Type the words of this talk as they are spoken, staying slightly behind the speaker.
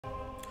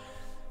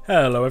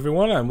Hello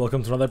everyone and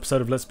welcome to another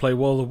episode of Let's Play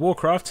World of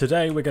Warcraft.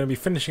 Today we're going to be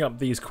finishing up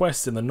these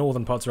quests in the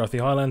northern parts of the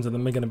Highlands, and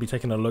then we're going to be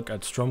taking a look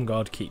at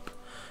Stromgarde Keep.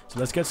 So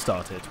let's get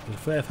started.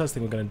 The first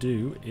thing we're going to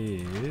do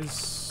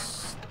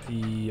is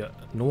the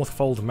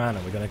Northfold Manor.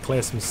 We're going to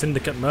clear some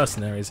Syndicate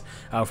mercenaries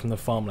out from the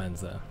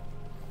farmlands there.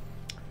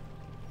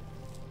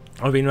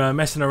 I've been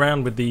messing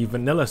around with the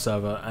vanilla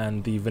server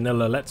and the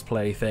vanilla Let's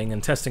Play thing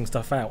and testing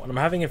stuff out, and I'm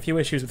having a few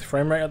issues with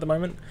frame rate at the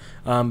moment,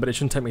 but it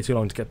shouldn't take me too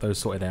long to get those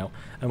sorted out.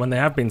 And when they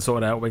have been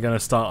sorted out, we're going to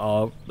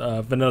start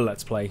our vanilla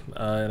Let's Play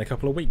in a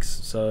couple of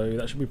weeks, so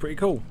that should be pretty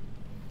cool.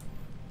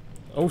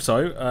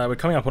 Also, we're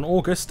coming up on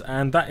August,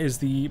 and that is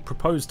the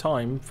proposed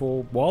time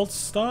for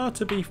Wildstar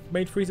to be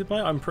made free to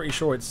play. I'm pretty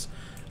sure it's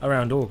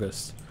around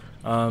August,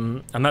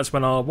 and that's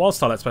when our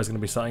Wildstar Let's Play is going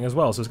to be starting as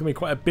well, so it's going to be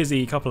quite a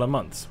busy couple of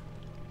months.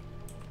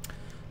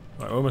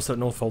 Right, we're almost at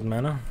Northfold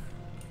Manor.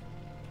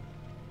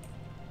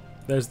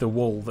 There's the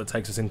wall that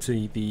takes us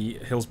into the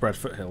Hillsbred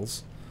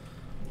foothills.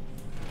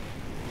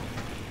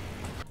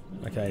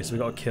 Okay, so we've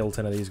got to kill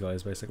 10 of these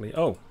guys, basically.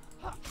 Oh!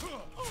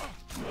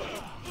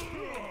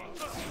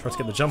 Tries to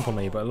get the jump on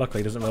me, but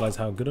luckily he doesn't realise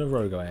how good a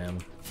rogue I am.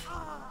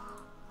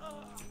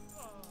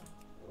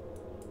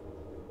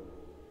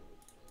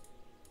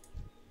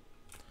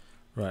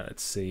 Right,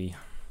 let's see.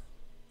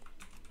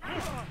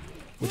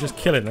 We're just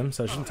killing them,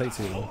 so it shouldn't take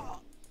too long.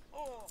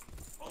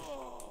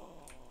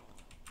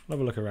 I'll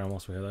have a look around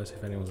whilst we're here though, see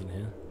if anyone's in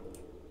here.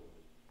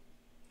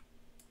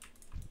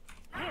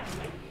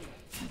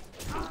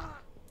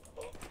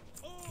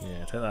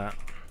 Yeah, take that.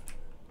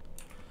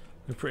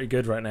 We're pretty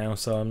good right now,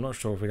 so I'm not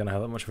sure if we're going to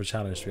have that much of a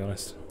challenge, to be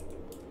honest.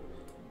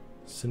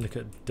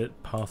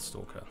 Syndicate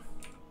Pathstalker.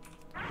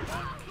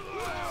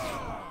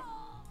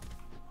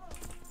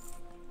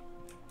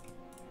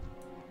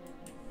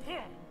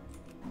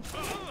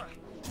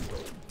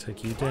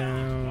 Take you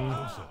down.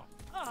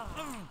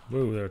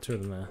 Whoa, there are two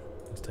of them there.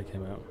 Let's take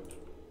him out.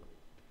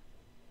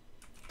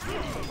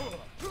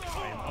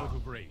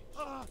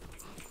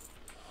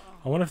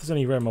 I wonder if there's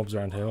any rare mobs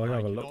around here. I'll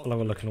have a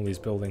look in all these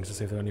buildings to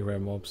see if there are any rare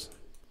mobs.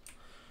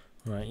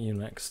 Right, you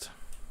next.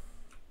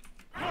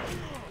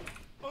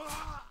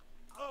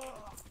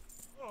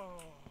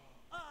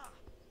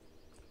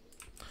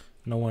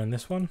 No one in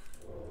this one?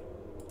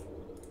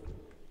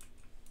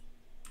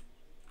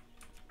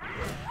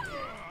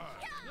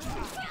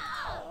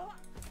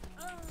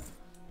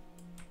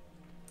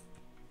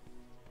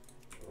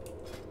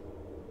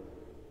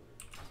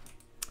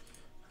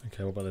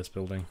 Okay, what about this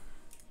building?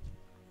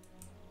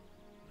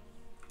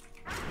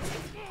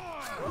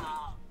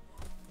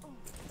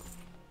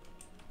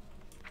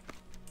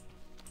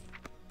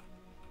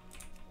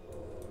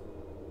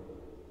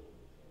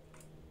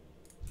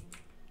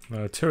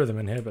 There are two of them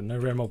in here, but no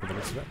rare mob with the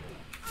rest of it.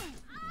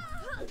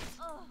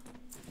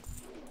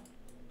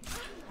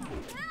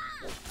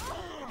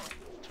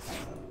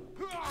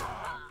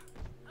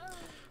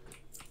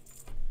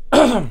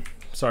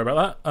 Sorry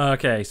about that.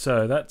 Okay,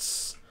 so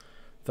that's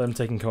them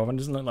taking care of it. It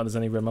doesn't look like there's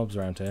any rare mobs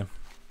around here.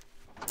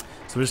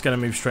 So we're just going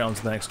to move straight on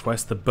to the next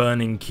quest, the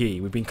Burning Key.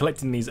 We've been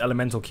collecting these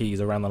elemental keys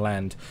around the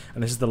land,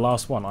 and this is the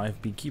last one.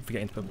 Keep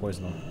forgetting to put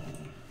poison on.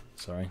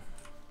 Sorry.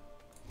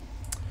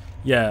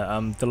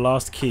 Yeah, the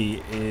last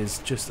key is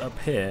just up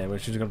here,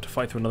 which is going to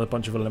fight through another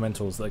bunch of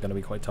elementals that are going to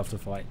be quite tough to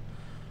fight.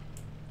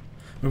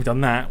 When we've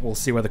done that, we'll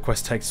see where the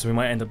quest takes us, so we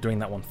might end up doing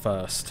that one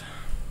first.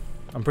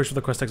 I'm pretty sure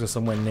the quest takes us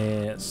somewhere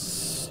near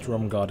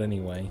Stromgarde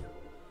anyway.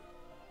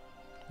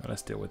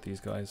 Let's deal with these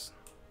guys.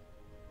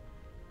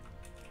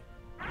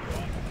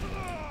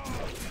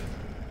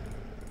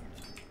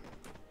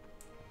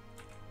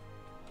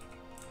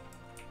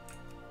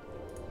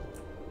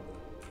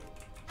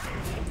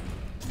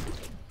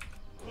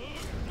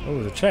 Oh,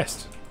 there's a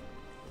chest.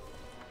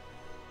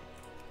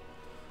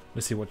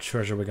 Let's see what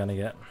treasure we're going to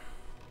get.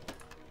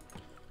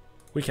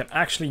 We can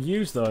actually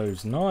use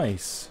those.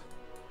 Nice.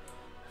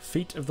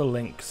 Feet of the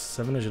Lynx,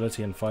 7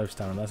 agility and 5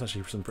 stamina. That's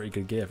actually some pretty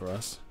good gear for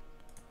us.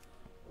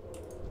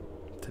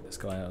 Take this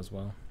guy out as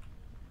well.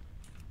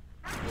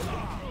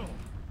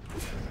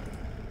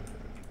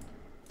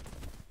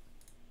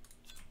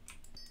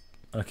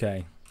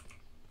 Okay.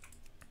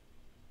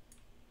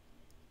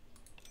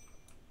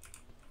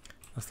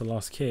 That's the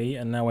last key,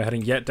 and now we're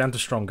heading down to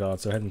Stromgarde,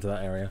 so heading to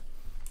that area.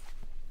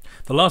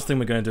 The last thing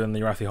we're going to do in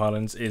the Arathi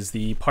Highlands is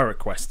the pirate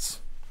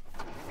quests,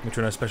 which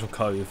are in a special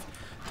cove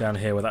down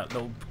here where that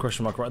little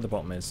question mark right at the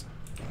bottom is.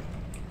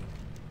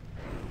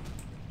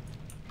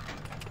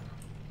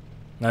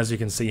 As you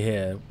can see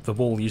here, the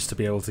wall used to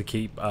be able to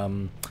keep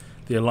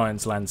the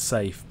Alliance land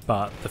safe,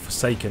 but the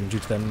Forsaken, due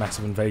to their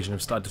massive invasion,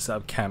 have started to set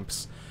up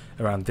camps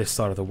around this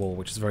side of the wall,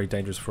 which is very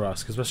dangerous for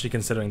us, especially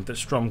considering that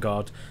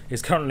Stromgarde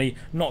is currently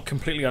not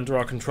completely under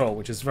our control,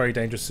 which is a very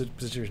dangerous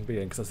situation to be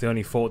in, because that's the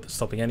only fort that's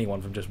stopping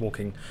anyone from just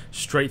walking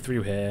straight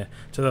through here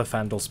to the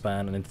Thandal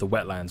Span and into the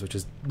wetlands, which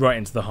is right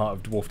into the heart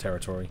of dwarf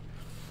territory.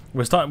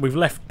 We've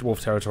left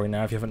dwarf territory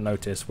now, if you haven't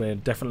noticed. We're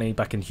definitely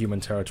back in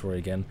human territory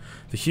again.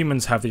 The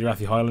humans have the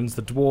Arathi Highlands,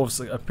 the dwarves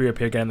appear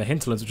again in the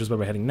hinterlands, which is where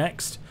we're heading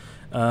next.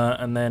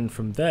 And then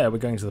from there, we're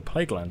going to the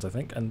Plague Lands, I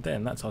think, and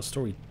then that's our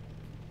story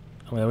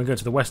I mean, we go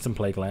to the Western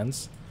Plague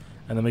Lands,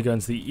 and then we go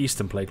into the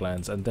Eastern Plague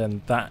Lands, and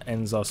then that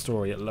ends our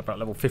story at about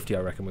level 50,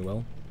 I reckon we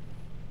will.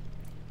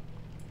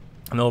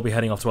 And then we'll be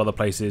heading off to other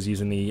places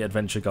using the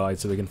adventure guide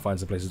so we can find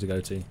some places to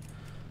go to.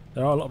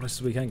 There are a lot of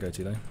places we can go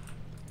to, though.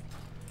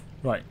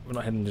 Right, we're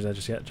not heading there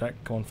just yet, Jack.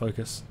 Come on,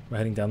 focus. We're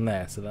heading down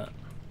there to that.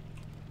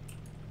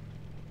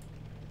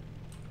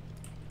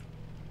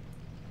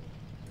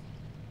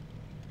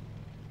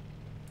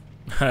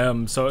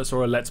 So I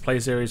saw a Let's Play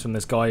series from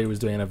this guy who was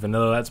doing a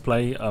vanilla Let's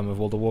Play of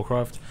World of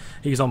Warcraft.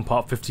 He's on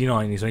part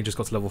 59, he's only just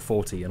got to level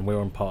 40, and we're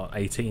on part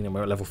 18 and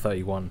we're at level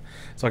 31.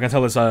 So I can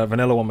tell this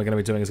vanilla one we're going to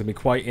be doing is going to be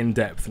quite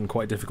in-depth and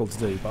quite difficult to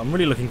do, but I'm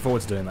really looking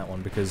forward to doing that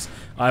one because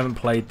I haven't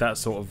played that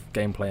sort of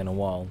gameplay in a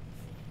while.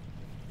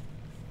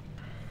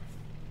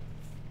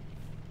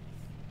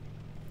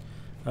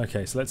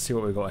 Okay, so let's see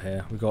what we've got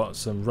here. We've got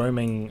some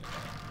roaming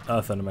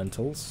earth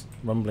elementals,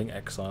 rumbling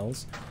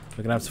exiles.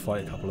 We're going to have to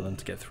fight a couple of them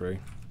to get through.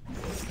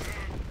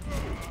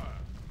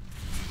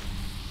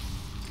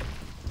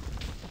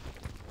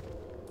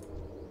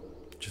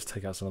 Just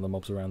take out some of the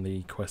mobs around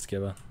the quest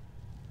giver,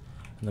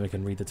 and then we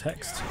can read the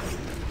text.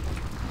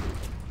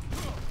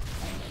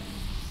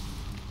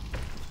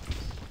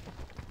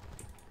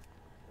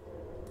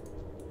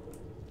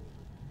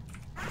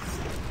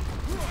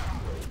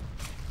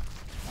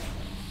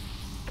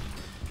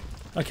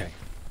 Okay.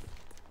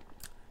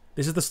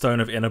 This is the Stone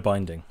of Inner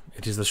Binding.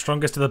 It is the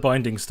strongest of the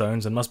binding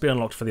stones and must be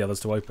unlocked for the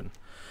others to open.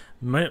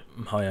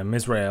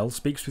 Myzrael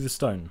speaks through the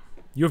stone.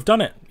 You have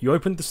done it! You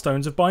opened the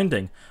stones of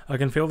binding! I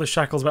can feel the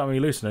shackles about me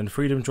loosen and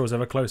freedom draws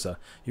ever closer.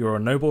 You are a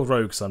noble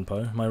rogue,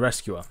 Sunpo, my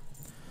rescuer.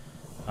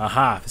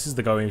 Aha! This is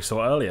the guy we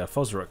saw earlier,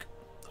 Fosrook.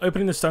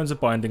 Opening the stones of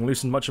binding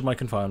loosened much of my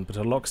confinement, but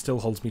a lock still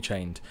holds me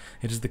chained.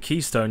 It is the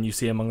keystone you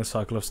see among the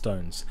circle of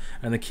stones,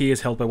 and the key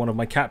is held by one of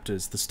my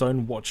captors, the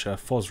Stone Watcher,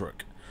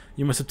 Fosrook.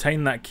 You must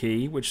obtain that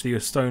key, which the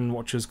Stone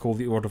Watchers call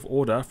the Order of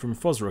Order, from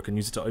Fosrook and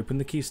use it to open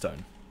the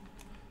keystone.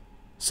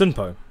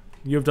 Sunpo,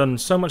 you have done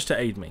so much to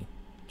aid me.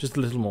 Just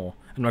a little more,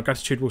 and my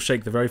gratitude will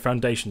shake the very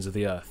foundations of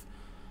the earth.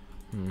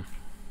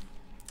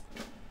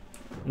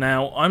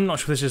 Now, I'm not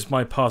sure if this is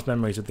my past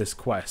memories of this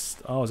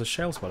quest. Oh, there's a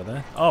shell spotter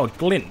there. Oh,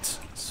 glint.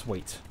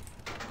 Sweet.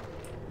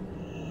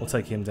 We'll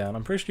take him down.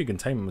 I'm pretty sure you can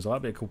tame him as well.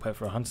 That'd be a cool pet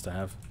for a hunter to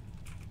have.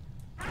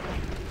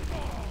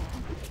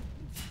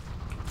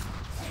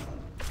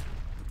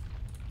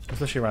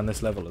 Especially around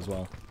this level as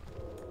well.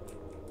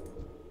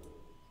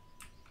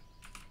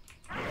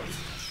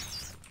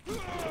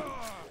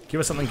 Give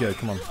us something good,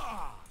 come on.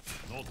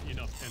 Not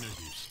enough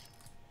energies.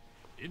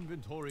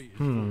 Inventory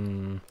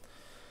is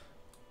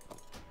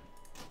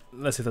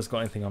Let's see if that's got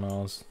anything on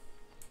ours.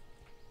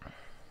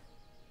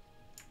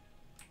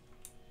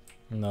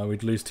 No,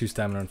 we'd lose 2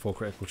 stamina and 4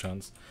 critical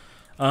chance.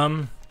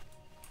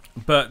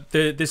 But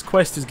this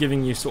quest is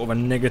giving you sort of a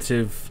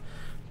negative...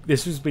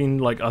 This has been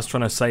like us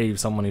trying to save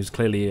someone who's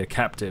clearly a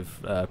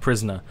captive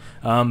prisoner.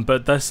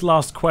 But this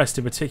last quest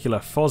in particular,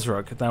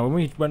 Fosrook. Now, when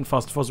we went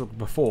past Fosrook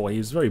before, he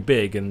was very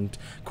big and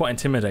quite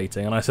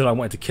intimidating, and I said I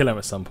wanted to kill him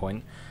at some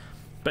point.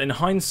 But in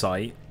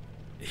hindsight,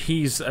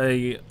 he's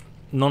a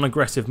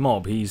non-aggressive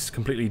mob. He's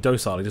completely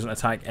docile. He doesn't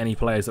attack any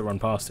players that run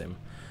past him.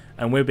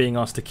 And we're being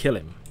asked to kill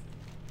him.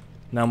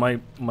 Now,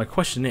 my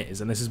question is,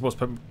 and this is what's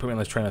put me on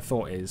this train of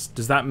thought, is,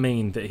 does that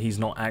mean that he's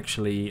not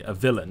actually a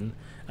villain,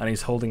 and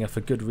he's holding her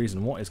for good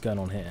reason? What is going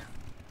on here?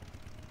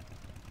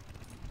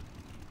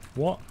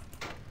 What?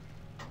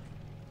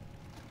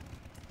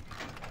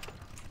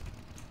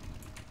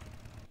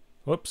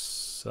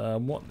 Whoops.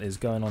 What is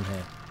going on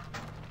here?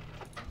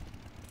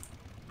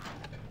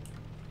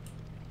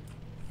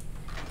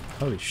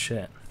 Holy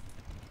shit.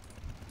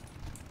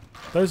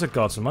 Those are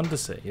gods from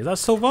Undersea. Is that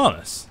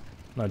Sylvanas?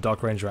 No,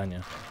 Dark Ranger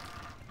Anya.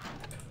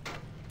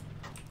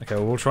 Okay,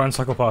 well, we'll try and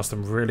cycle past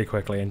them really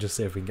quickly and just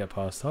see if we can get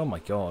past. Oh my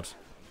god.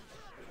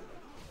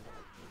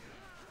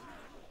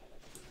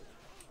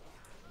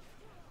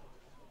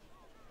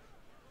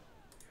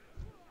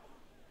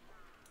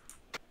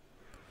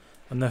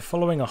 And they're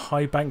following a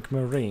high bank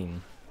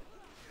marine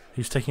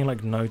who's taking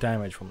like no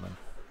damage from them.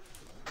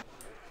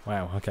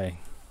 Wow, okay.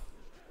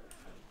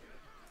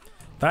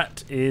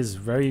 That is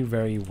very,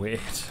 very weird.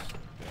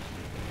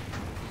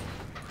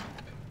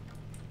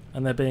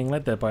 And they're being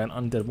led there by an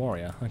undead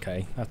warrior.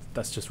 Okay,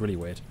 that's just really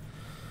weird.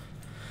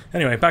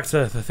 Anyway, back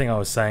to the thing I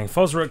was saying.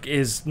 Fosrook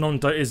is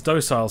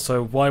docile,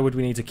 so why would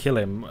we need to kill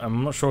him?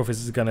 I'm not sure if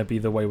this is going to be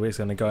the way it's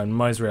going to go, and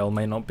Myzrael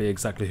may not be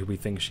exactly who we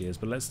think she is,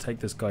 but let's take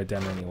this guy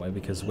down anyway,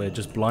 because we're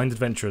just blind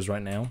adventurers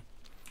right now.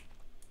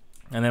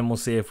 And then we'll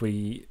see if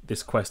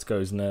this quest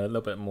goes in a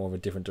little bit more of a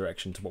different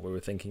direction to what we were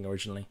thinking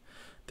originally.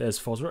 There's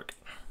Fosrook.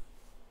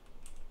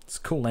 It's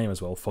a cool name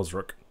as well,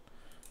 Fosrook.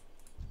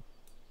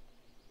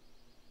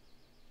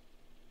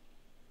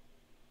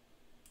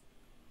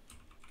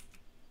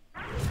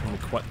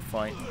 Quite the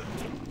fight.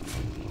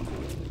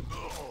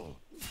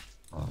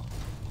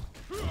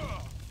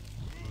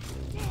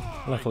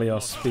 Luckily our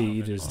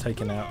speed is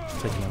taking him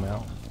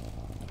out.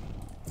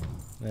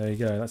 There you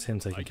go, that's him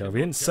taken care of.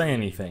 He didn't say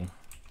anything.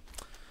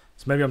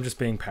 So maybe I'm just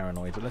being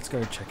paranoid, but let's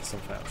go check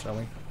stuff out, shall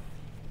we?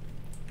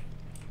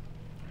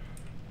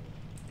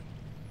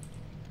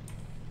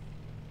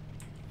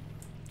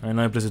 I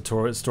know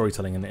Blizzard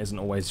storytelling and it isn't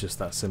always just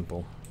that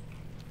simple.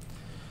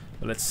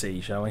 But let's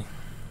see, shall we?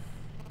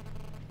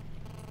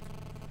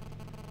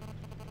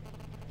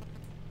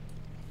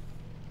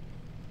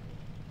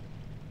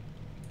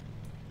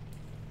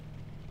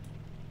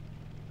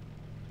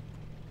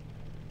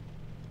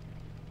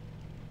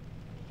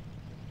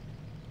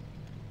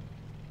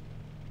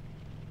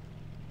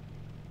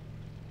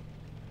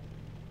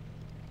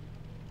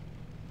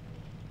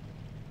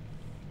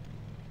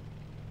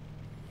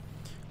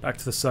 Back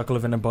to the circle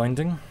of inner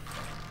binding.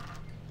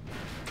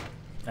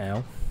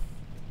 Ow.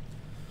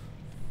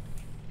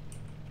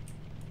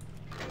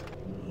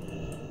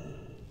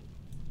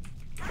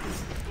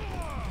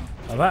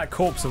 Now that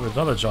corpse of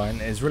another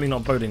giant is really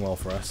not boding well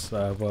for us.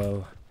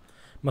 Well,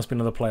 must be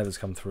another player that's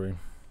come through.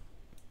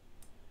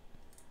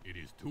 It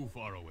is too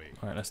far away.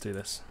 Alright, let's do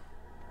this.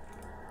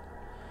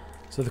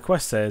 So the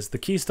quest says, the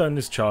keystone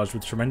is charged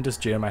with tremendous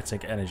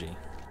geomatic energy.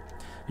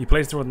 You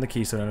place the rod in the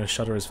keystone and a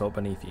shudder is felt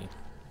beneath you.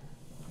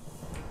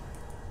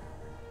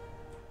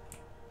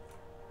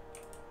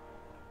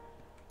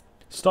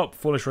 Stop,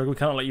 foolish rogue, we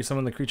cannot let you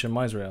summon the creature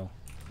Myzrael.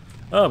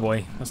 Oh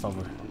boy, that's not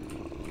good.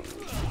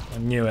 I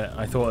knew it,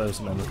 I thought there was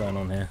something going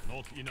on here.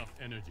 Not enough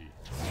energy.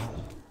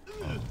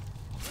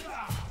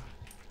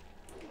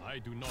 I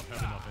do not have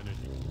enough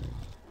energy.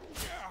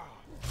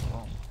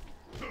 I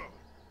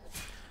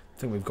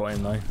think we've got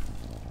him though.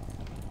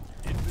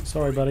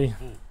 Sorry buddy.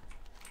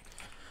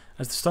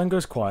 As the stone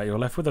goes quiet, you're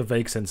left with a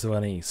vague sense of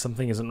unease.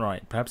 Something isn't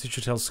right. Perhaps you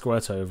should tell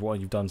Squirto of what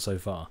you've done so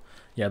far.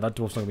 Yeah, that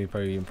dwarf's not going to be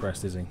very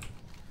impressed, is he?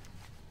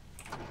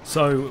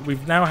 So,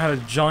 we've now had a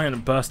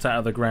giant burst out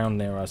of the ground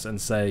near us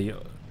and say,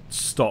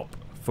 stop,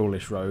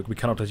 foolish rogue, we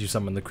cannot let you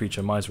summon the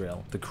creature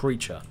Myzrael. The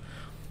creature.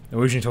 I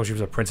originally told she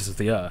was a princess of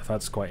the earth,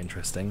 that's quite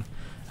interesting.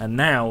 And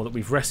now that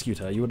we've rescued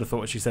her, you would have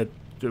thought she said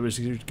she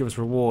would give us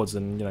rewards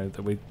and, you know,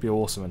 that we'd be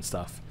awesome and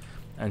stuff.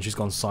 And she's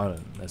gone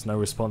silent, there's no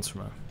response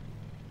from her.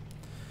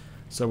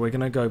 So we're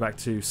going to go back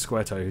to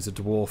Squirto, who's a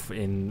dwarf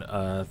in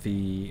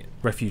the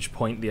refuge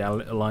point, the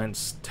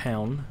Alliance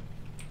town.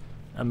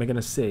 And we're going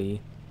to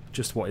see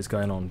just what is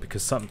going on,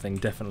 because something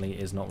definitely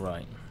is not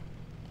right.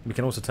 We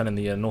can also turn in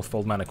the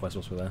Northfold Manor quest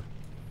whilst we're there.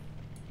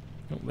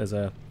 Oh, there's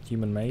a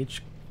human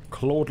mage.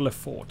 Claude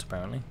Lefort,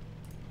 apparently.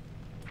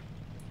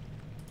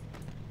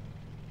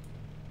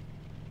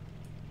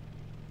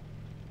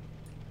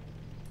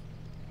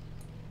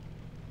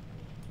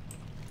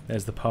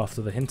 There's the path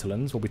to the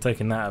hinterlands. We'll be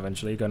taking that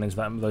eventually, going into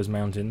those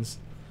mountains.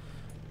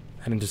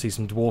 Heading to see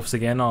some dwarfs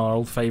again, our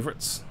old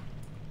favourites.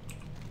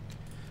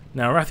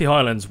 Now, Rathi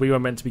Highlands, we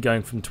were meant to be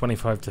going from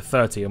 25 to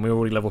 30, and we were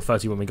already level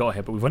 30 when we got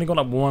here, but we've only gone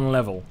up one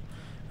level,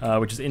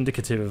 which is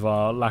indicative of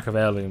our lack of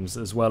heirlooms,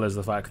 as well as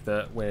the fact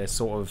that we're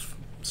sort of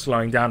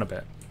slowing down a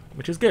bit,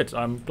 which is good.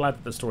 I'm glad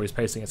that the story is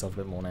pacing itself a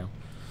bit more now.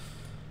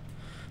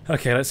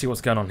 Okay, let's see what's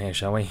going on here,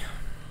 shall we?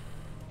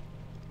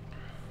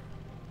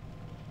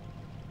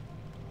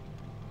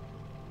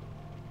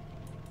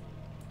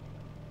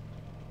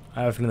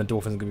 I have a feeling the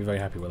dwarf isn't going to be very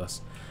happy with us.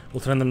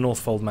 We'll turn the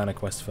Northfold Manor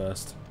quest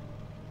first.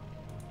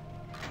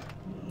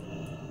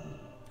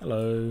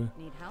 Hello.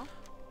 Need help?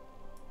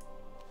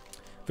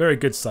 Very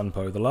good,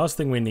 Sunpo. The last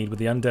thing we need with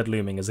the undead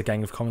looming is a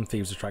gang of common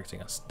thieves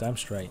attracting us. Damn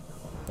straight.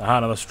 Aha,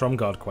 another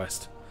Stromgarde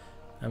quest.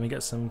 And we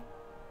get some...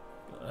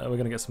 we're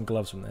going to get some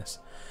gloves from this.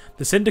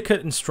 The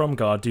Syndicate and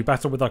Stromgarde do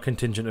battle with our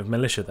contingent of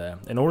militia there.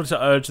 In order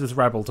to urge this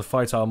rabble to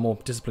fight our more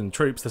disciplined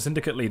troops, the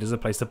Syndicate leaders have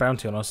placed a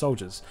bounty on our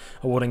soldiers,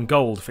 awarding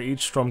gold for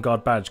each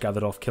Stromgarde badge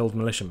gathered off killed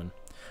militiamen.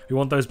 We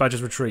want those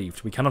badges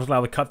retrieved. We cannot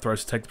allow the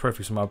cutthroats to take the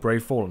trophies from our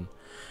brave fallen.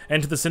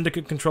 Enter the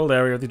Syndicate-controlled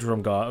area of the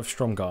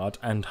Stromgarde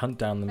and hunt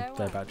down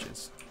their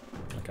badges.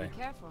 Okay. Be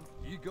careful.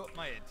 You got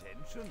my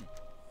attention.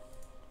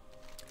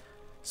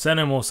 Say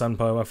no more,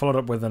 Sanpo. I followed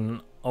up with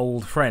an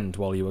old friend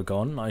while you were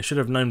gone. I should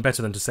have known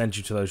better than to send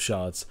you to those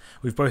shards.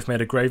 We've both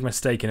made a grave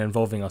mistake in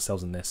involving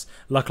ourselves in this.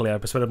 Luckily, I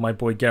persuaded my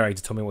boy Gary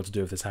to tell me what to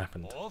do if this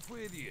happened. Off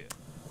with you.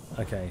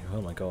 Okay,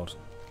 oh my god.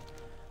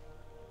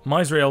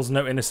 Myzrael's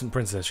no innocent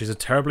princess. She's a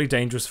terribly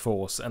dangerous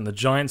force, and the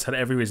giants had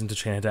every reason to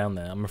chain her down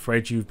there. I'm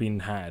afraid you've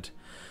been had.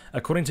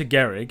 According to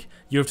Gerrig,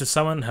 you have to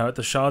summon her at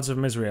the shards of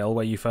Myzrael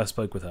where you first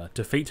spoke with her.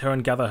 Defeat her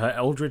and gather her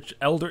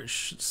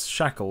eldritch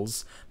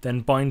shackles,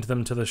 then bind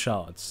them to the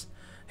shards.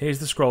 Here's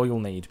the scroll you'll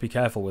need. Be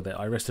careful with it.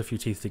 I risked a few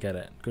teeth to get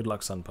it. Good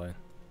luck, Sunpo.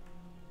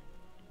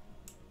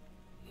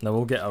 Now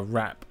we'll get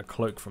a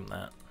cloak from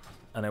that,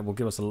 and it will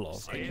give us a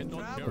lot.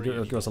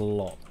 It'll give us a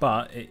lot,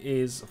 but it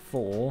is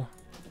for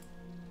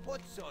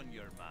What's on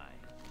your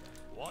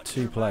mind?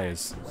 2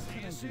 players.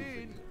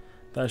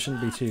 That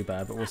shouldn't be too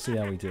bad, but we'll see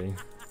how we do.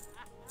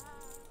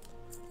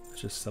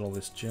 Let's just sell all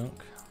this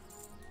junk.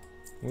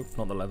 Whoop,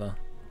 not the leather.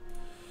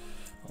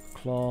 Not the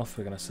cloth.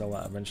 We're going to sell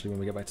that eventually when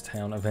we get back to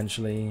town.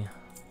 Eventually.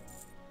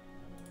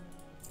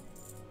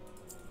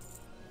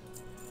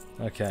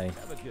 Okay.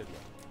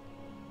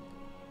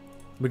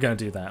 We're going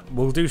to do that.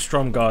 We'll do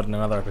Stromgarde in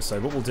another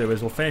episode. What we'll do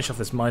is we'll finish off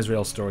this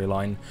Myzrael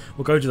storyline.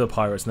 We'll go to the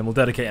pirates, and then we'll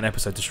dedicate an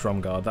episode to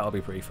Stromgarde. That'll be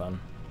pretty fun.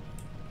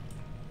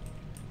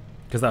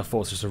 Because that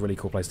fort's just a really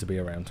cool place to be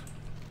around.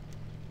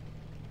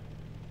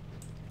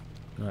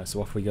 Alright,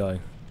 so off we go.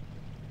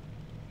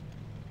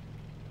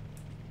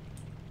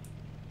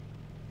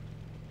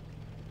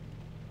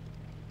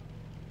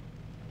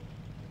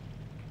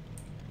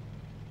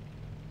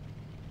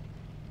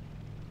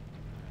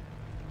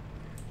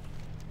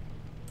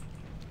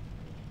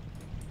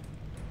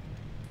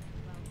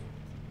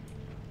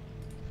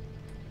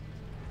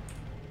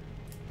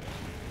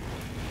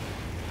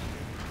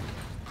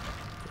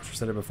 I've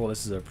said it before,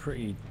 this is a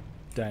pretty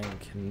dank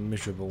and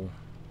miserable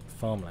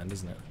farmland,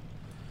 isn't it?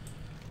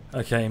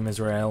 Okay,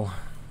 Myzrael.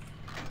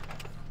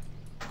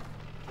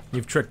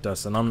 You've tricked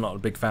us, and I'm not a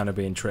big fan of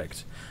being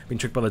tricked. Been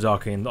tricked by the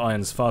Dark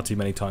Irons far too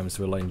many times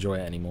to really enjoy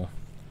it anymore.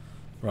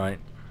 Right.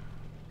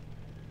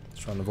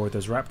 Let's try and avoid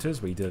those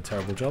raptors. We did a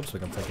terrible job, so we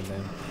can take them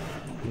down.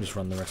 We'll just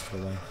run the rest of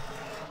the way.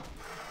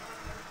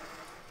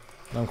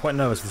 And I'm quite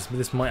nervous.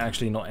 This might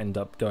actually not end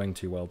up going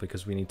too well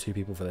because we need 2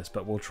 people for this,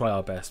 but we'll try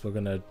our best. We're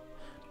going to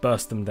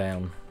burst them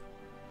down.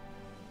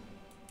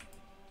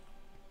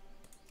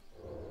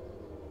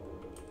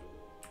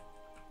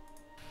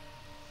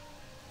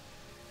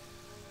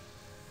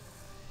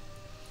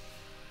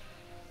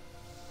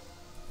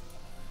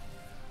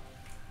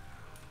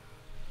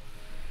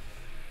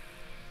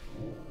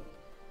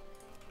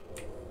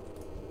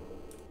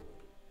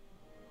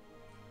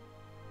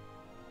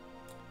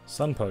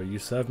 Sunpo, you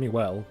served me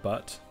well,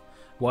 but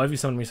why have you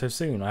summoned me so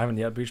soon? I haven't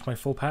yet reached my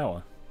full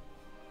power.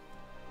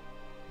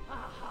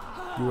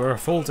 You were a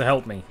fool to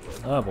help me.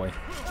 Oh boy.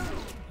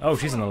 Oh,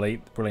 she's an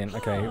elite. Brilliant.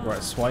 Okay,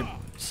 right, swipe,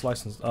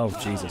 slice and... Oh,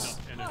 Jesus.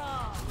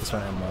 This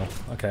won't end well.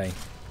 Okay.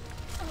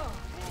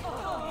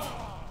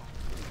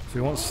 So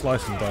we want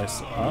slice and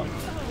dice up.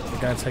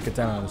 We're going to take it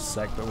down in a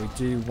sec, but we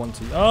do want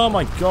to... Oh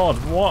my god,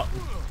 what?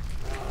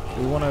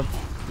 We want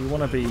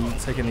to be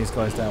taking these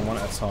guys down one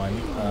at a time.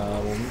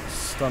 We'll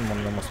stun one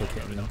of them whilst we're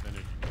hitting them.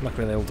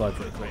 Luckily they all died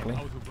pretty quickly.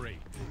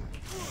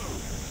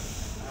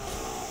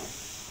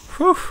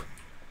 Whew!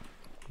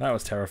 That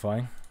was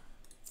terrifying.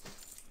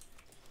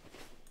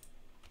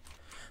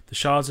 The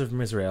shards of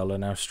Myzrael are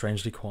now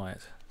strangely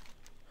quiet.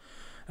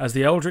 As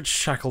the eldritch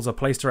shackles are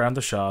placed around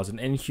the shards, an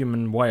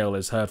inhuman wail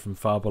is heard from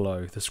far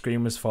below. The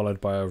scream is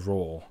followed by a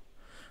roar.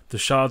 The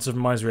shards of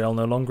Myzrael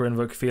no longer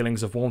invoke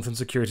feelings of warmth and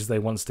security as they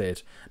once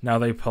did. Now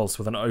they pulse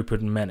with an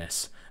open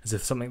menace, as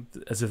if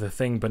the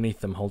thing beneath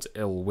them holds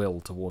ill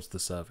will towards the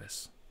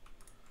surface.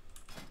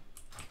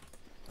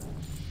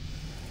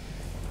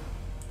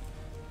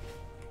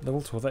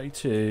 Level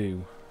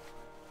 1282.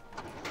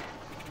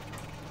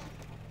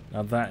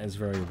 Now that is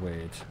very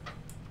weird.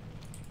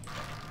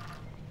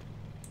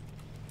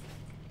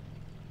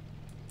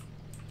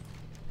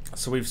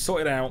 So we've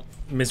sorted out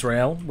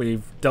Myzrael.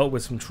 We've dealt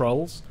with some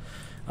trolls.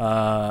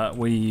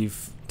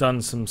 We've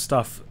done some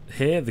stuff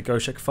here, the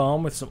Goshek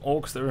farm, with some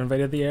orcs that have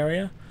invaded the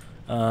area.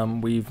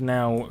 We've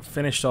now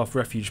finished off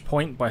Refuge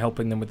Point by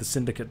helping them with the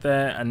syndicate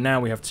there, and now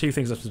we have 2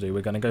 things left to do.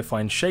 We're going to go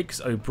find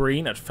Shakes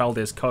O'Brien at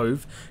Faldir's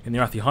Cove in the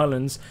Arathi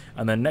Highlands,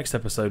 and then next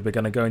episode we're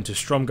going to go into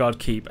Stromgarde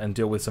Keep and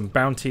deal with some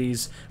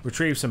bounties,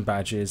 retrieve some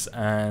badges,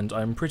 and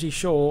I'm pretty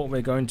sure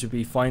we're going to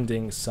be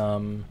finding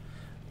some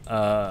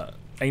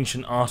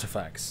ancient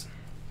artifacts.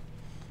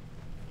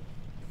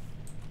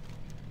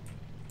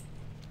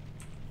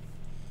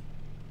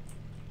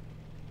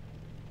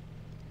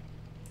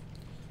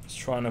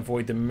 Try and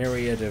avoid the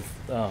myriad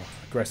of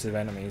aggressive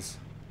enemies.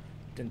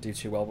 Didn't do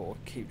too well, but we'll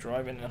keep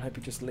driving and hope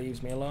he just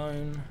leaves me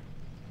alone.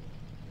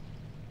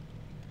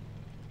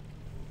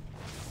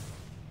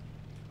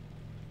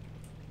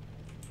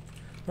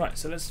 Right,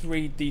 so let's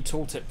read the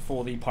tooltip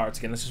for the pirates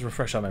again. Let's just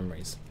refresh our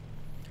memories.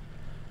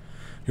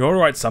 You're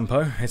alright,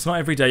 Sampo. It's not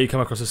every day you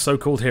come across a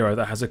so-called hero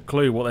that has a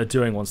clue what they're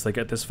doing once they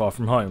get this far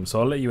from home,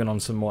 so I'll let you in on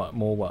some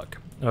more work.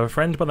 I have a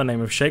friend by the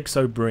name of Shakes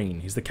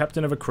O'Brien. He's the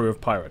captain of a crew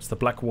of pirates, the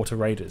Blackwater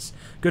Raiders.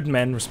 Good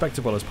men,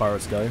 respectable as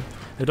pirates go.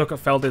 They dock at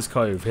Faldir's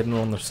Cove, hidden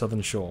on the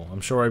southern shore.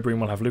 I'm sure O'Brien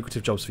will have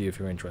lucrative jobs for you if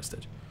you're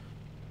interested.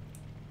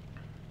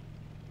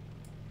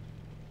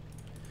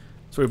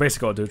 So what we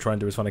basically got to try and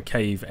do is find a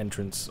cave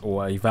entrance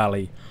or a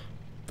valley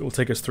that will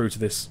take us through to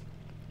this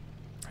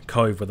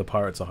cove where the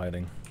pirates are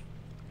hiding.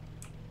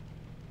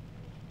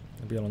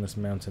 It'll be along this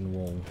mountain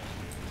wall.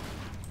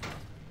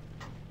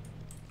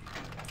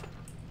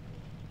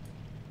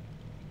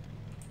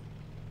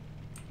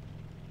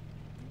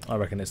 I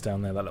reckon it's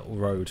down there, that little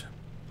road.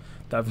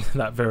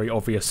 That very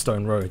obvious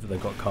stone road that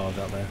they've got carved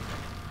out there.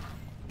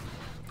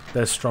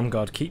 There's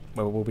Stromgarde Keep,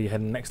 where we'll be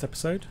heading next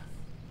episode.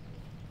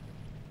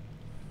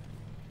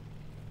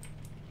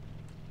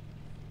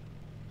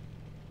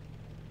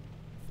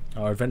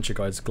 Our adventure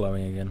guide's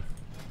glowing again.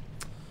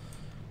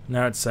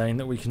 Now it's saying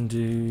that we can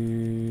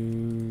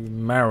do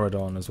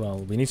Maradon as well.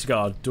 We need to get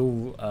our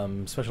dual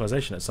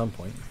specialization at some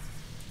point.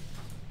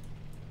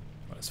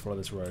 Right, let's follow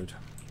this road.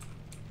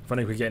 If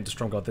only we could get into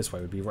Stromgarde this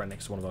way, we'd be right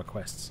next to one of our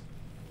quests.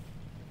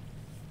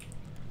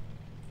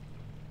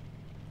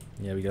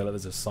 There we go, look,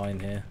 there's a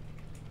sign here.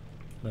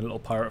 And a little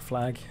pirate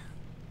flag.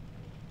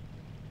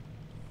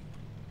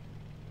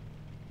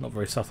 Not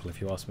very subtle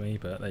if you ask me,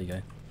 but there you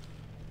go.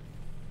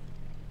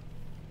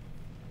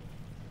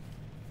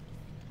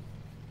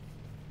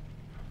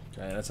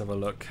 Okay, let's have a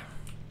look.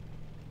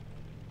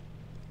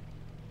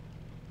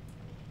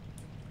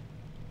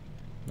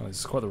 Oh, this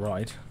is quite the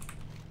ride.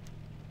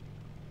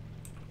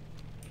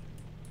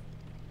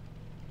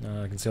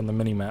 I can see on the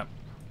mini-map.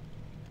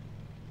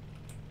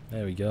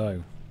 There we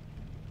go.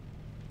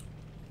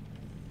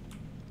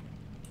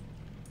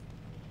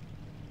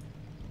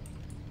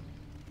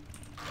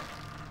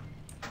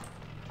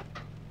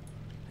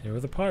 Here are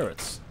the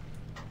pirates.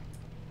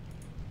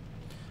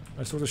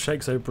 I sort of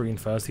shakes O'Brien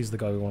first. He's the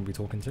guy we want to be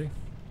talking to.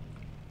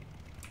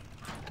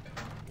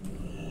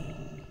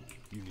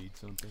 You need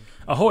something?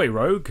 Ahoy,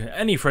 rogue!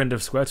 Any friend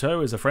of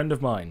Squirto is a friend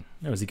of mine.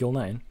 Oh, is he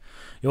Gilnain?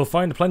 You'll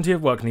find plenty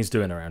of work he's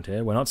doing around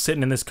here. We're not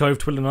sitting in this cove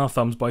twiddling our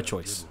thumbs by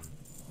choice.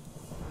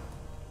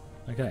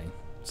 Okay,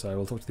 so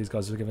we'll talk to these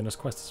guys who are giving us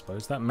quests, I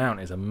suppose. That mount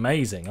is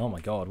amazing. Oh my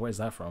god, where is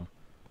that from?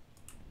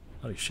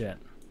 Holy shit.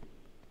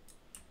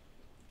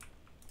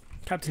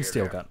 Captain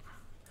Steelgut.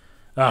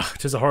 Ah,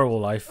 'tis a horrible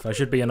life. I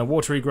should be in a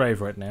watery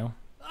grave right now.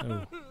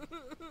 Oh.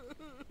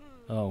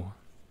 Oh.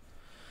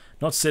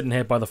 Not sitting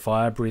here by the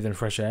fire, breathing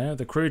fresh air.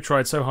 The crew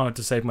tried so hard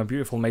to save my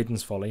beautiful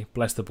maiden's folly.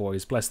 Bless the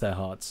boys, bless their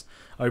hearts.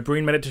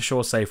 O'Brien made it to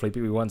shore safely,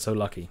 but we weren't so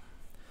lucky.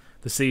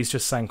 The seas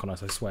just sank on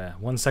us, I swear.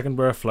 1 second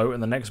we're afloat,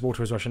 and the next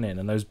water is rushing in.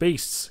 And those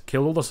beasts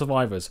killed all the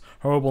survivors.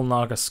 Horrible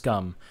Naga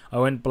scum. I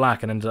went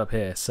black and ended up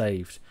here,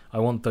 saved. I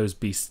want those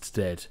beasts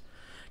dead.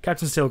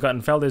 Captain Steelgut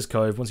and Felder's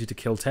Cove wants you to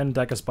kill 10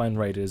 Daggerspine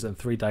raiders and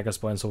 3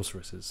 Daggerspine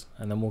sorceresses.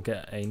 And then we'll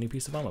get a new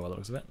piece of armor by the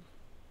looks of it.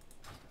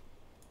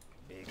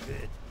 Be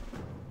good.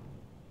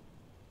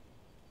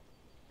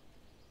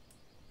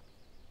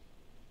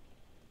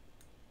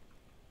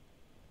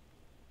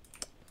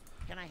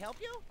 Can I help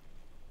you?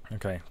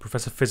 Okay,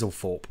 Professor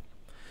Fizzlethorpe.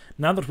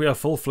 Now that we are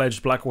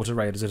full-fledged Blackwater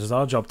Raiders, it is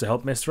our job to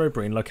help Mr.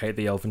 O'Brien locate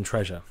the Elven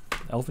Treasure.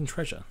 Elven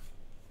Treasure?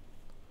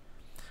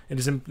 It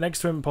is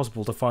next to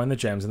impossible to find the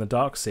gems in the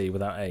Dark Sea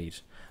without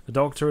aid. The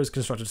Doctor has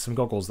constructed some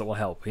goggles that will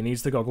help. He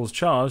needs the goggles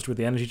charged with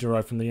the energy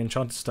derived from the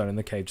enchanted stone in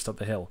the cave just up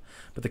the hill.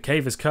 But the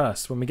cave is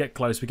cursed. When we get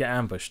close, we get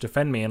ambushed.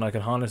 Defend me and I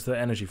can harness the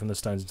energy from the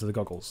stones into the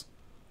goggles.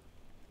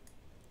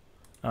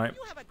 Alright.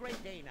 You have a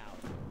great day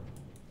now.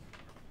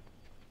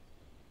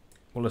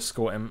 We'll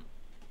escort him.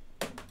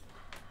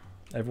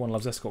 Everyone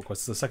loves escort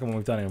quests. It's the second one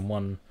we've done in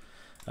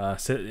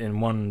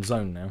one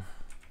zone now.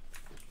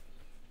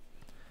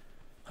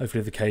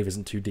 Hopefully the cave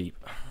isn't too deep.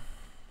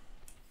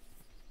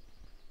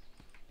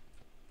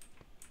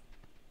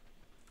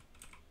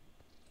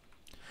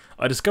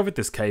 I discovered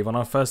this cave on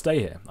our first day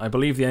here. I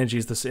believe the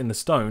energies in the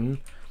stone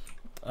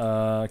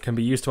can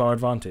be used to our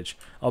advantage.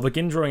 I'll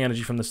begin drawing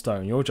energy from the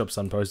stone. Your job,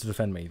 Sunpo, is to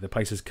defend me. The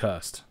place is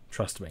cursed.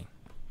 Trust me.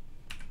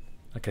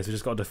 Okay, so we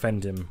just got to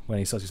defend him when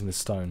he starts using this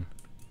stone.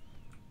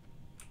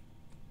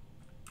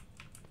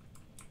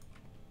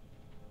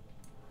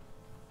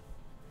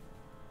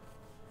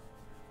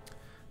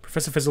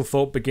 Professor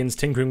Fizzlethorpe begins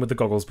tinkering with the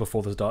goggles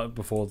before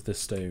the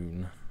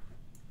stone.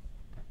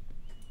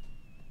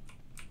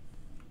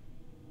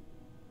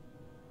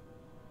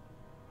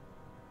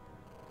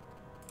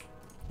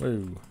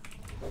 Woo.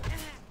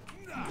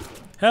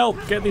 Help!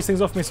 Get these things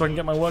off me so I can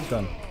get my work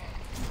done.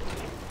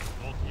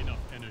 Not enough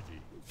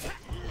energy.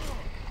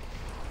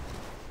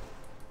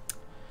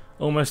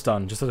 Almost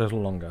done, just a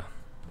little longer.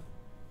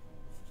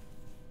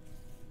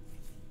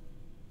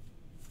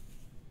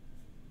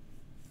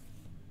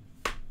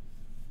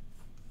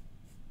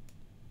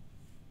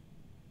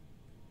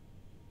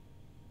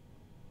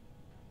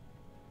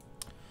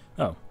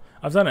 Oh,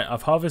 I've done it.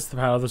 I've harvested the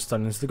power of the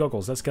stone into the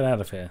goggles. Let's get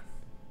out of here.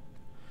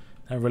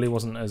 That really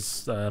wasn't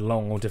as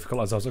long or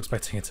difficult as I was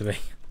expecting it to be.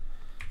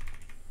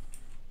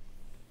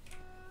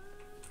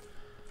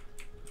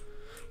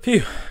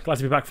 Phew, glad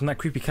to be back from that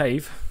creepy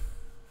cave.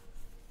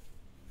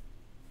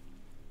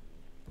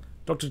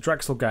 Dr.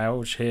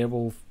 Draxelgouge here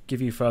will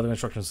give you further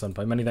instructions,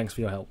 Sunpo. Many thanks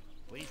for your help.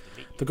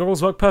 The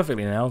goggles work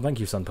perfectly now. Thank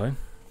you, Sunpo.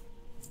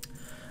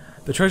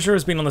 The treasure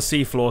has been on the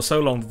seafloor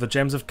so long that the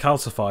gems have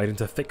calcified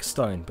into thick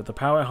stone, but the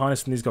power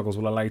harnessed in these goggles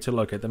will allow you to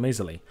locate them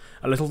easily.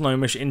 A little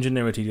gnomish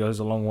ingenuity goes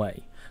a long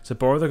way. So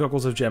borrow the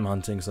goggles of gem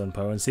hunting,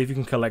 Sunpo, and see if you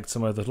can collect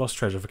some of the lost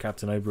treasure for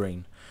Captain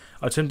O'Brien.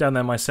 I turned down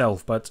there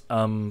myself, but,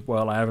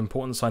 well, I have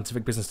important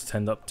scientific business to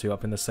tend up to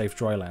up in the safe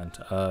dry land.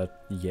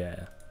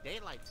 Yeah.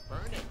 Daylight's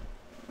burning.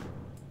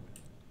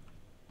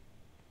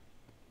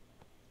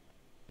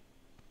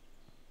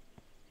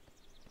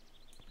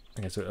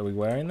 Okay, so are we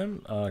wearing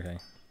them? Oh, okay.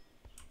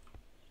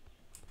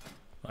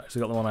 Right, so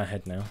we got them on our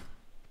head now,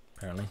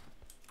 apparently.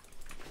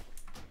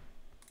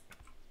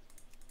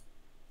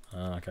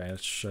 Okay,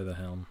 let's show the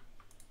helm.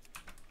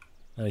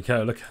 There we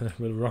go, look,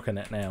 we're rocking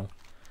it now.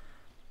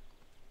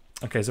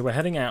 Okay, so we're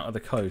heading out of the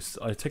coast.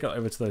 I took it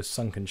over to those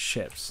sunken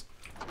ships.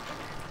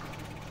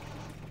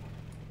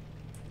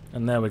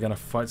 And there we're going to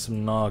fight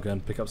some Naga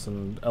and pick up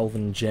some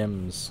elven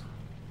gems.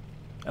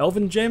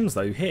 Elven gems,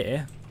 though,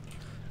 here?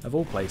 Of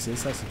all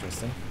places, that's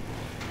interesting.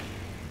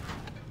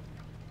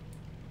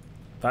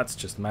 That's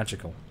just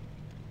magical.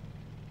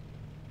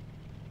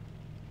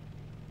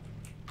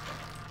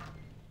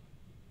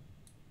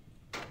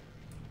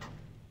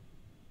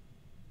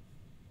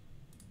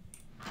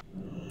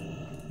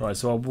 Right,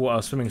 so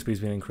our swimming speed's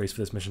been increased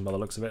for this mission by the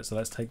looks of it, so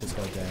let's take this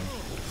guy down.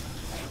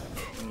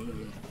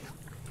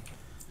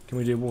 Can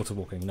we do water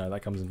walking? No,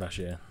 that comes in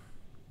Bashir.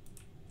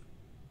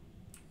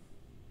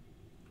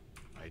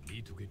 I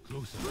need to get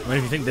closer. I mean,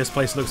 if you think this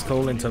place looks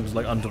cool in terms of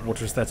like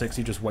underwater aesthetics,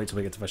 you just wait till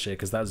we get to Bashir,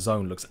 because that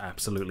zone looks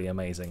absolutely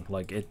amazing.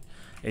 Like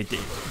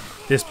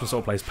this sort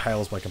of place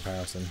pales by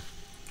comparison.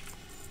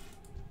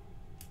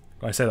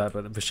 I say that,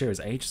 but Bashir is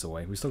ages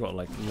away. We've still got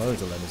like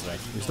loads of lemons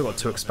left. We've still got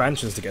 2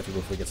 expansions to get through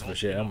before we get to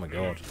Bashir. Oh my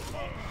god.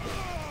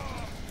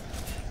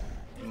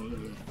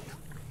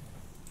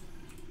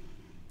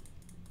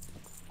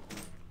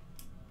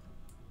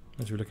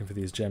 We're looking for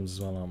these gems as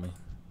well, aren't we?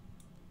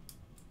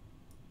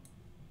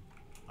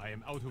 I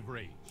am out of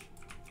range.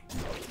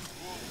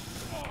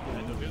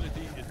 That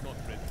ability is not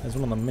ready. There's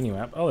one on the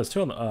minimap. Oh, there's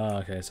 2 on the...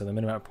 okay, so the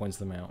minimap points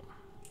them out.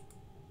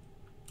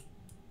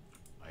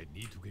 I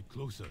need to get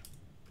closer.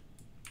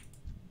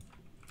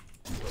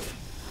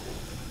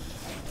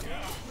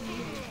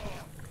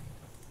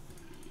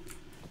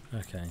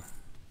 Okay.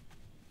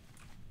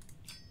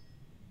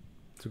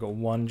 So we've got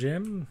 1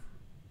 gem.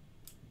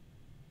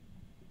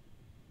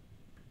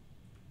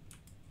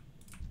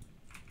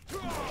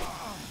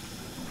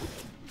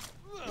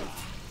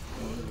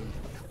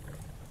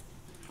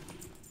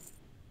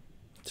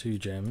 Two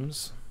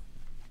gems.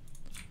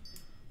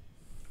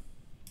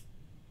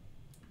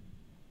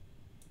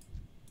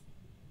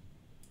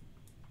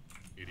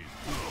 It is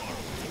too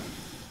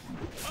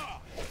far.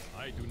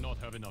 I do not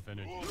have enough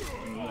energy.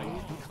 I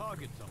need to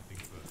target something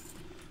first.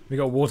 We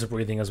got water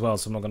breathing as well,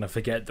 so I'm not going to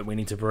forget that we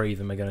need to breathe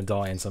and we're going to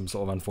die in some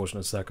sort of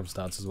unfortunate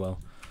circumstance as well.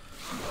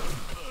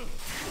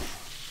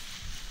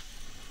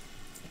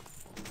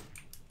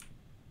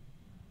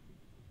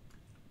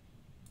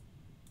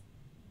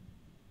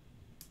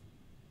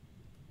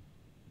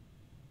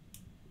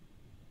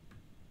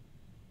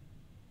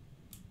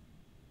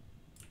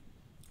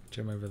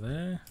 Gem over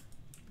there.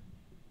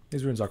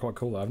 These ruins are quite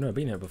cool though. I've never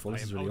been here before.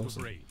 This is really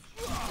awesome.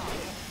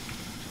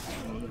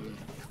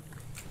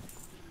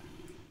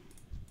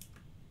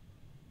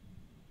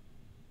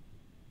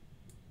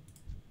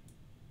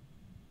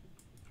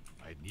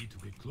 I need to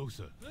get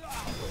closer.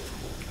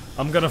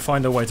 I'm going to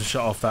find a way to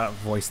shut off that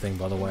voice thing,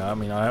 by the way. I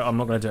mean, I'm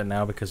not going to do it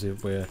now because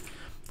we're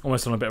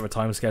almost on a bit of a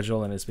time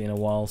schedule and it's been a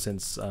while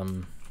since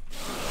I've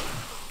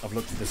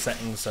looked at the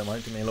settings, so it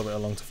might take me a little bit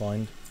long to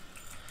find.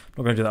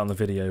 I'm not going to do that on the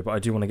video, but I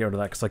do want to get rid of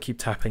that because I keep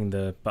tapping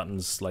the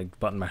buttons, like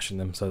button mashing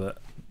them, so that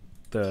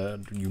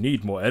the "you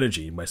need more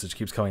energy" message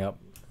keeps coming up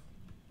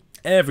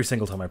every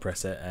single time I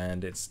press it,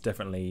 and it's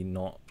definitely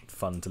not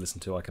fun to listen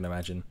to, I can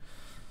imagine.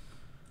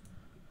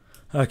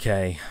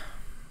 Okay.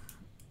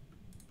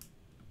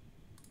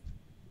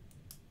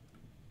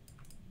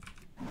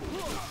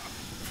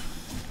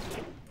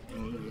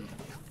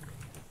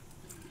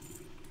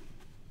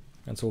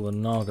 That's all the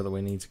Naga that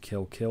we need to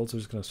kill. So we're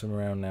just going to swim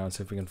around now and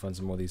see if we can find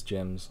some more of these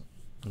gems.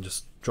 And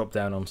just drop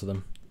down onto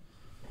them.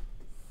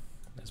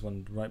 There's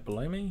one right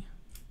below me.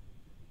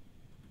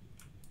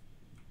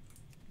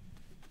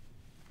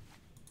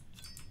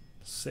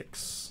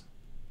 Six.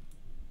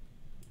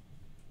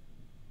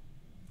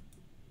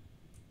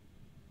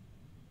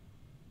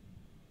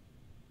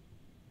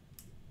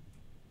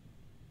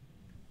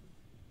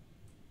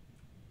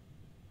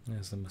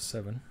 There's number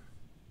 7.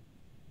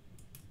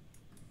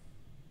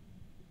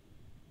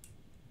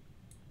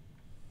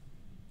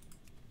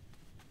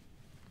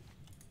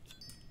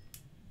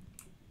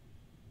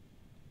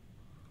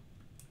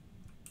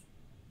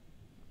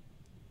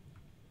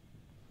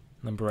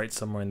 Number 8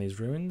 somewhere in these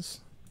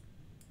ruins.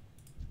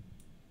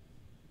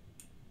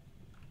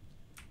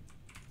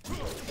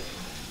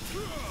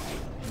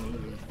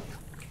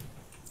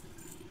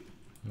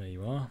 There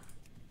you are.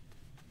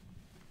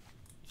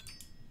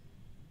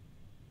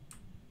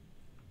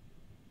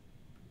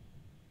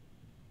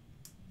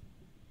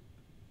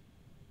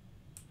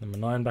 Number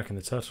 9 back in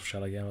the turtle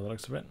shell again by the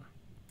looks of it.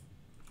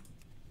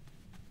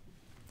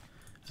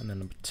 And then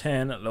number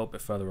 10 a little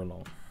bit further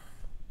along.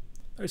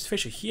 Those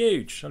fish are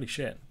huge, holy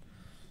shit.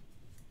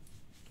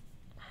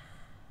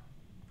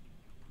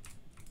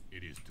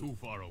 It is too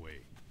far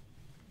away.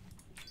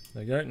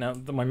 There you go. Now,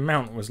 my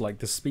mount was like,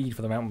 the speed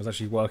for the mount was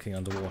actually working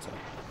underwater.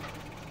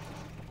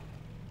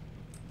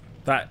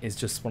 That is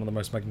just one of the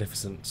most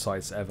magnificent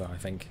sights ever, I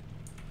think.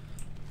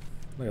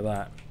 Look at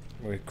that.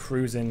 We're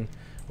cruising,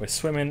 we're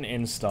swimming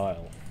in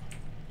style.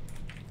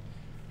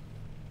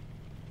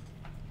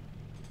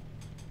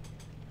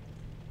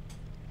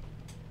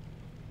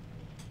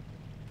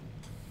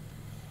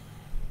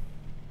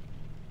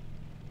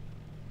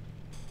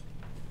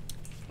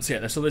 So yeah,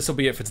 this will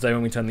be it for today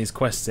when we turn these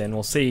quests in.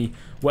 We'll see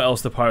what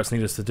else the pirates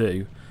need us to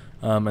do.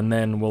 And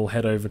then we'll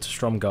head over to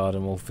Stromgarde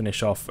and we'll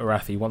finish off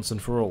Arathi once and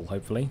for all,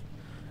 hopefully.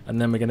 And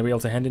then we're going to be able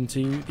to head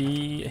into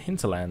the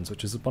hinterlands,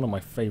 which is one of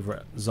my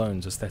favourite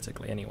zones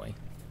aesthetically anyway.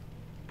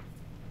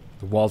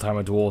 The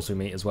Wildhammer Dwarves we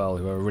meet as well,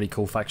 who are a really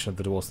cool faction of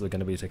the Dwarves that we're going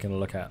to be taking a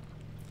look at.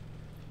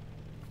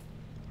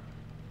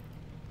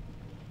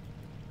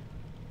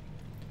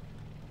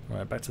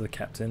 Right, back to the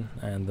captain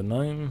and the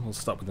gnome. We'll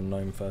start with the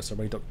gnome first.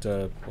 Everybody,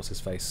 Dr. What's his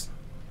face?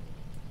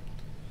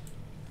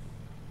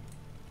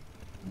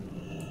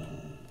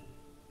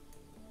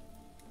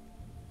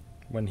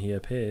 when he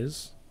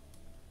appears.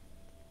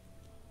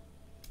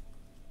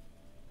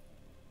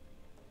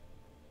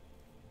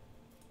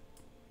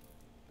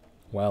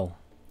 Well,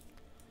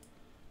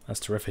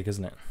 that's terrific,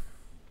 isn't it?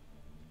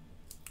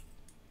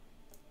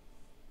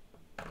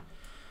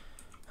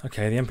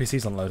 Okay, the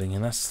NPC's unloading,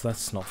 and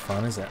that's not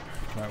fun, is it?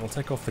 Right, we'll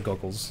take off the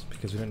goggles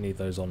because we don't need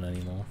those on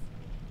anymore.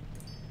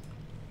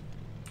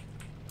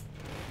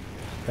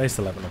 They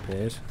still haven't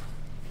appeared.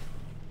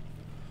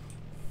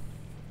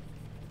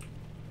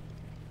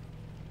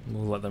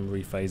 We'll let them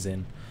rephase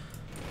in.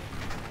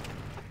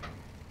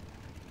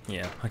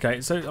 Yeah.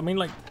 Okay. So I mean,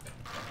 like,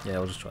 yeah,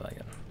 we'll just try that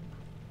again.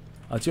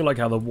 I do like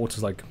how the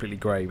water's like completely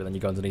grey, but then you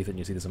go underneath it and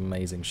you see this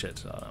amazing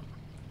shit.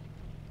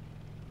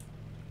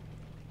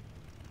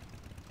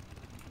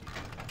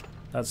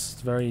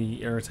 That's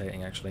very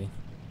irritating, actually.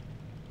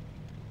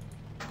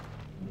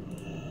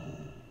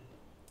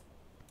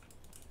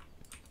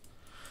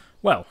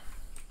 Well,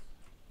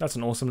 that's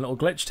an awesome little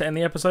glitch to end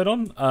the episode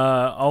on.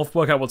 I'll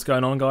work out what's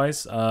going on,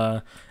 guys,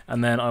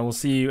 and then I will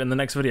see you in the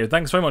next video.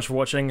 Thanks very much for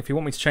watching. If you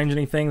want me to change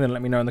anything, then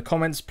let me know in the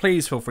comments.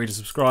 Please feel free to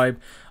subscribe.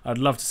 I'd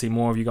love to see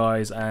more of you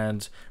guys,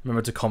 and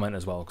remember to comment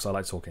as well, because I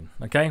like talking.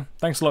 Okay?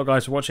 Thanks a lot,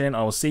 guys, for watching.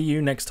 I will see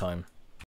you next time.